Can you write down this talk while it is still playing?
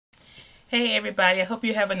Hey everybody, I hope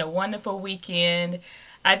you're having a wonderful weekend.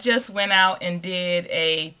 I just went out and did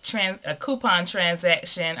a coupon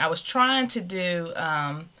transaction. I was trying to do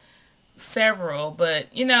several, but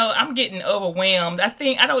I'm getting overwhelmed. I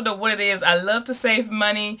don't know what it is. I love to save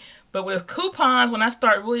money, but with coupons, when I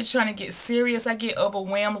start really trying to get serious, I get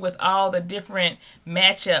overwhelmed with all the different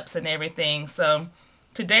matchups and everything. So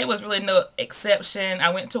today was really no exception. I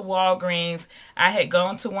went to Walgreens. I had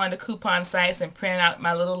gone to one of the coupon sites and printed out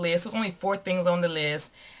my little list. There was only four things on the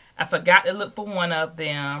list. I forgot to look for one of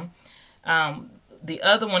them. The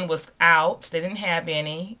other one was out. They didn't have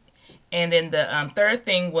any. And then the third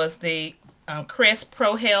thing was the Crest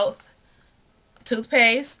Pro Health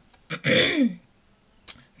toothpaste. I'm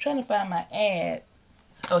trying to find my ad.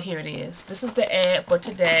 Oh, here it is. This is the ad for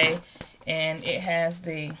today, and it has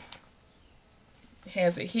it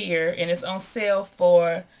here, and it's on sale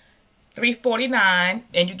for $3.49,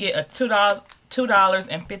 and you get a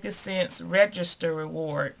 $2.50 register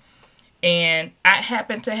reward. And I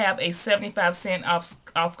happen to have a 75 cent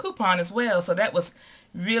off coupon as well, so that was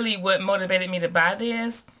really what motivated me to buy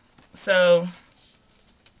this. So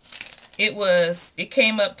it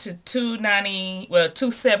came up to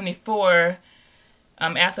 $274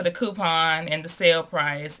 after the coupon and the sale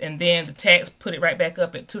price, and then the tax put it right back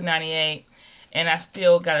up at $2.98, and I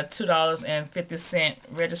still got a $2.50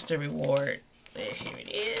 register reward. Here it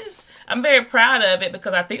is. I'm very proud of it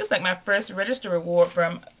because I think it's like my first register reward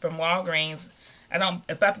from Walgreens.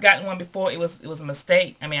 If I've gotten one before, it was a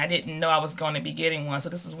mistake. I mean, I didn't know I was going to be getting one. So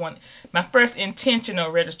this is my first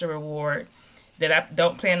intentional register reward that I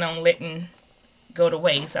don't plan on letting go to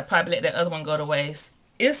waste. I probably let that other one go to waste.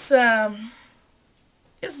 It's a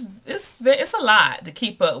lot to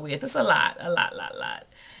keep up with. It's a lot.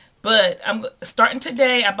 But I'm starting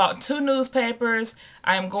today. I bought 2 newspapers.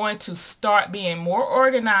 I am going to start being more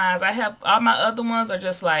organized. I have all my other ones are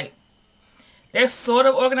just like, they're sort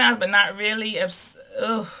of organized, but not really.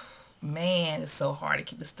 Ugh, man, it's so hard to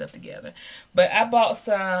keep this stuff together. But I bought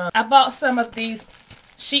some of these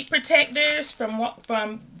sheet protectors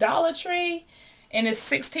from Dollar Tree, and it's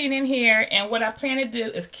 16 in here. And what I plan to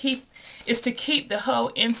do is to keep the whole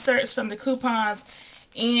inserts from the coupons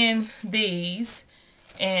in these,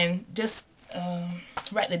 and just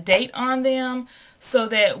write the date on them, so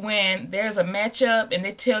that when there's a matchup and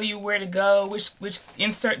they tell you where to go, which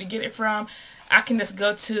insert to get it from, I can just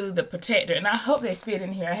go to the protector. And I hope they fit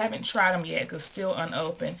in here. I haven't tried them yet because it's still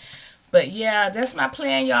unopened. But yeah, that's my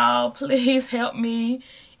plan, y'all. Please help me.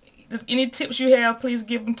 Any tips you have, please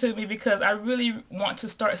give them to me, because I really want to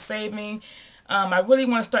start saving. I really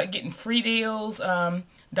want to start getting free deals.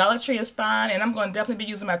 Dollar Tree is fine, and I'm going to definitely be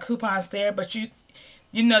using my coupons there, but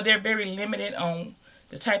you know they're very limited on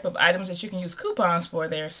the type of items that you can use coupons for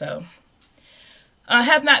there. So I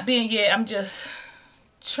have not been yet. I'm just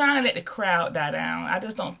trying to let the crowd die down. I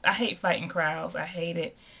hate fighting crowds. I hate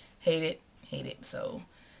it. So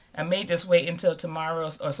I may just wait until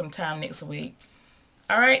tomorrow or sometime next week.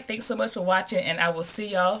 Alright, thanks so much for watching, and I will see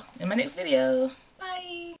y'all in my next video.